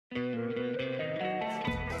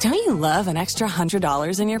Don't you love an extra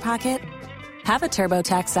 $100 in your pocket? Have a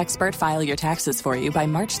TurboTax expert file your taxes for you by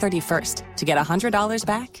March 31st to get $100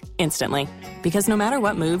 back instantly. Because no matter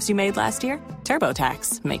what moves you made last year,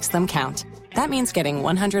 TurboTax makes them count. That means getting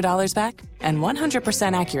 $100 back and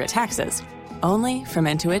 100% accurate taxes, only from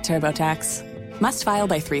Intuit TurboTax. Must file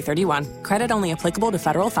by 3/31. Credit only applicable to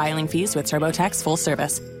federal filing fees with TurboTax full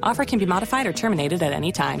service. Offer can be modified or terminated at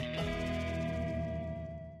any time.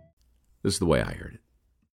 This is the way I heard it.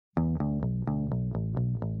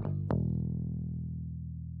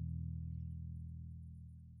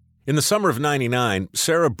 In the summer of '99,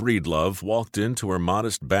 Sarah Breedlove walked into her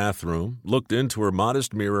modest bathroom, looked into her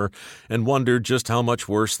modest mirror, and wondered just how much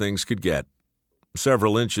worse things could get.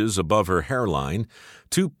 Several inches above her hairline,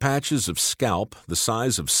 two patches of scalp the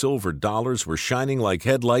size of silver dollars were shining like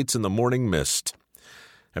headlights in the morning mist.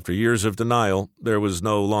 After years of denial, there was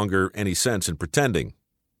no longer any sense in pretending.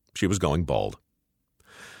 She was going bald.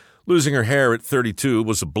 Losing her hair at 32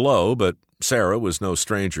 was a blow, but Sarah was no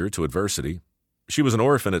stranger to adversity. She was an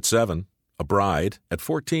orphan at 7, a bride at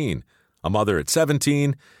 14, a mother at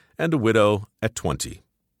 17, and a widow at 20.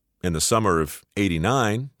 In the summer of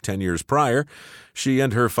 '89, 10 years prior, she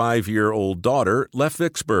and her 5-year-old daughter left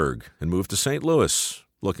Vicksburg and moved to St. Louis,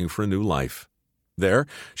 looking for a new life. There,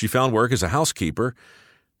 she found work as a housekeeper,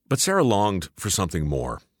 but Sarah longed for something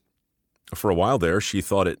more. For a while there, she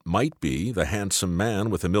thought it might be the handsome man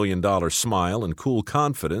with $1 million smile and cool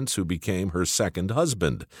confidence who became her second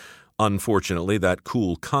husband. Unfortunately, that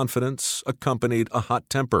cool confidence accompanied a hot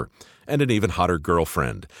temper and an even hotter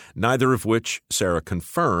girlfriend, neither of which Sarah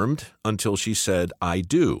confirmed until she said, "I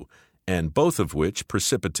do," and both of which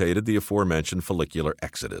precipitated the aforementioned follicular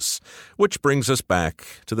exodus, which brings us back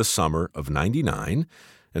to the summer of '99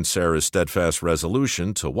 and Sarah's steadfast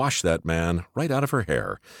resolution to wash that man right out of her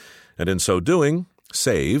hair, and in so doing,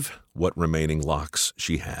 save what remaining locks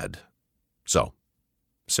she had. So,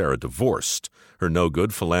 Sarah divorced her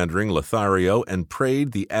no-good philandering Lothario and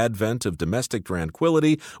prayed the advent of domestic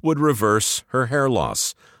tranquility would reverse her hair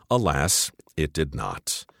loss. Alas, it did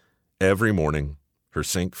not. Every morning, her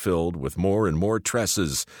sink filled with more and more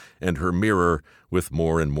tresses and her mirror with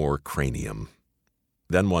more and more cranium.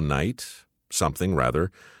 Then one night, something rather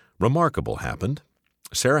remarkable happened.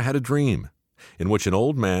 Sarah had a dream in which an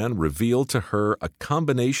old man revealed to her a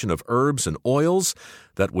combination of herbs and oils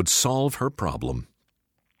that would solve her problem.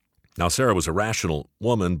 Now, Sarah was a rational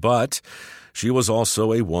woman, but she was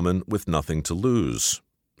also a woman with nothing to lose.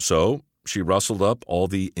 So she rustled up all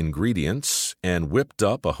the ingredients and whipped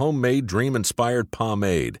up a homemade dream-inspired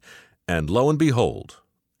pomade. And lo and behold,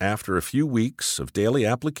 after a few weeks of daily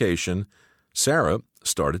application, Sarah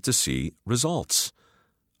started to see results.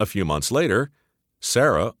 A few months later,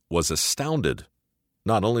 Sarah was astounded.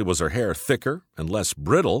 Not only was her hair thicker and less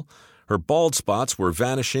brittle, her bald spots were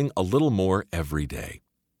vanishing a little more every day.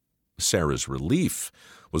 Sarah's relief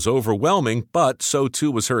was overwhelming, but so too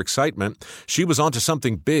was her excitement. She was onto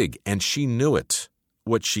something big, and she knew it.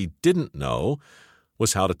 What she didn't know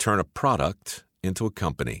was how to turn a product into a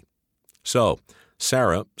company. So,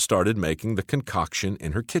 Sarah started making the concoction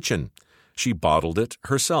in her kitchen. She bottled it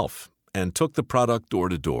herself and took the product door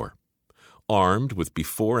to door. Armed with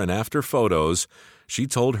before and after photos, she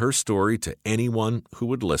told her story to anyone who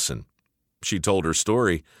would listen. She told her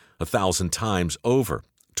story 1,000 times over.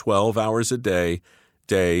 12 hours a day,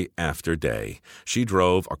 day after day. She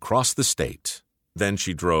drove across the state. Then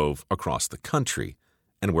she drove across the country.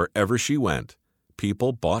 And wherever she went,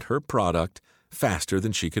 people bought her product faster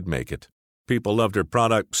than she could make it. People loved her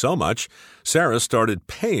product so much, Sarah started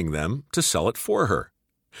paying them to sell it for her.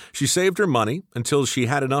 She saved her money until she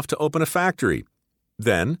had enough to open a factory.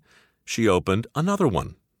 Then she opened another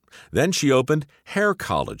one. Then she opened hair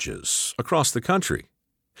colleges across the country.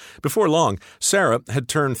 Before long, Sarah had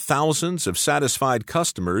turned thousands of satisfied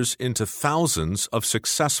customers into thousands of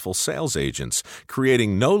successful sales agents,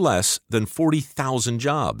 creating no less than 40,000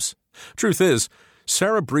 jobs. Truth is,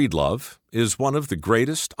 Sarah Breedlove is one of the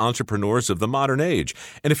greatest entrepreneurs of the modern age,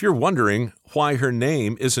 and if you're wondering why her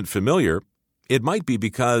name isn't familiar, it might be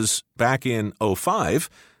because back in '05,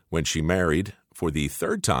 when she married for the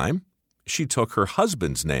third time, she took her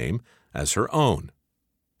husband's name as her own.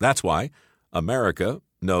 That's why America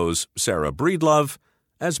knows Sarah Breedlove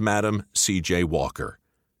as Madam C.J. Walker.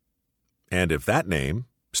 And if that name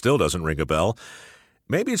still doesn't ring a bell,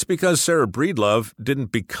 maybe it's because Sarah Breedlove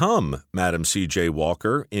didn't become Madam C.J.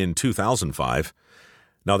 Walker in 2005.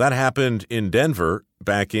 Now, that happened in Denver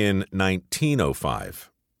back in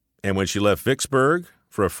 1905. And when she left Vicksburg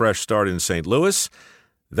for a fresh start in St. Louis,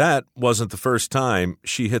 that wasn't the first time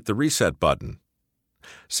she hit the reset button.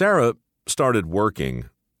 Sarah started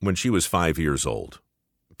working when she was 5 years old.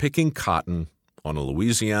 picking cotton on a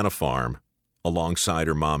Louisiana farm alongside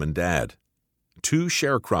her mom and dad, two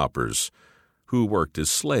sharecroppers who worked as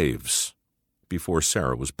slaves before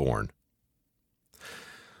Sarah was born.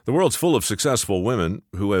 The world's full of successful women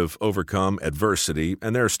who have overcome adversity,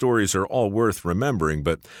 and their stories are all worth remembering,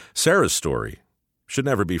 but Sarah's story should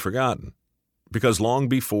never be forgotten, because long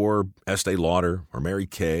before Estee Lauder or Mary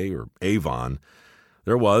Kay or Avon,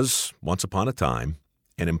 there was, once upon a time,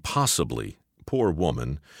 an impossibly poor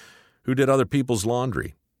woman who did other people's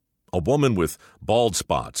laundry. A woman with bald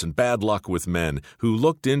spots and bad luck with men who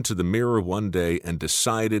looked into the mirror one day and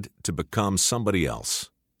decided to become somebody else.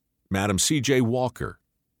 Madam C.J. Walker,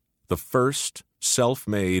 the first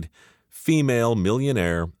self-made female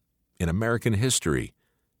millionaire in American history,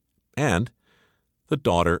 and the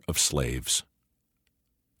daughter of slaves.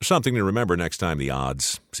 Something to remember next time the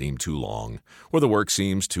odds seem too long, or the work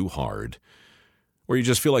seems too hard, or you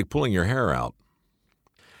just feel like pulling your hair out.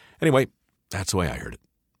 Anyway, that's the way I heard it.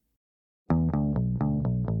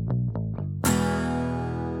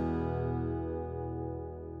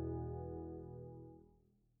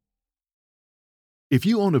 If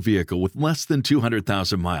you own a vehicle with less than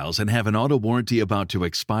 200,000 miles and have an auto warranty about to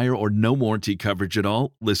expire or no warranty coverage at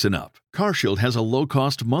all, listen up. CarShield has a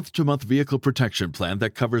low-cost month-to-month vehicle protection plan that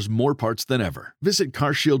covers more parts than ever. Visit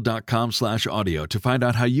carshield.com/audio to find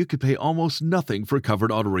out how you could pay almost nothing for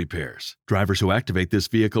covered auto repairs. Drivers who activate this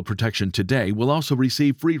vehicle protection today will also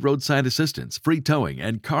receive free roadside assistance, free towing,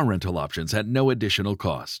 and car rental options at no additional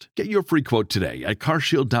cost. Get your free quote today at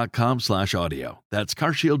carshield.com/audio. That's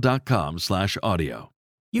carshield.com/audio.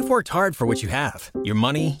 You've worked hard for what you have. Your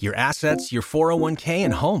money, your assets, your 401k,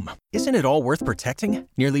 and home. Isn't it all worth protecting?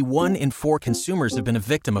 Nearly 1 in 4 consumers have been a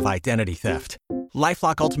victim of identity theft.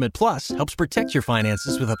 LifeLock Ultimate Plus helps protect your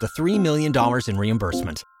finances with up to $3 million in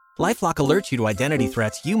reimbursement. LifeLock alerts you to identity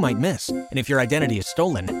threats you might miss. And if your identity is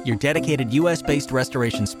stolen, your dedicated U.S.-based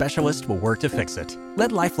restoration specialist will work to fix it.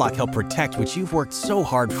 Let LifeLock help protect what you've worked so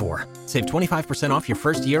hard for. Save 25% off your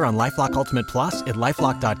first year on LifeLock Ultimate Plus at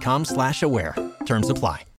LifeLock.com/aware. Terms apply.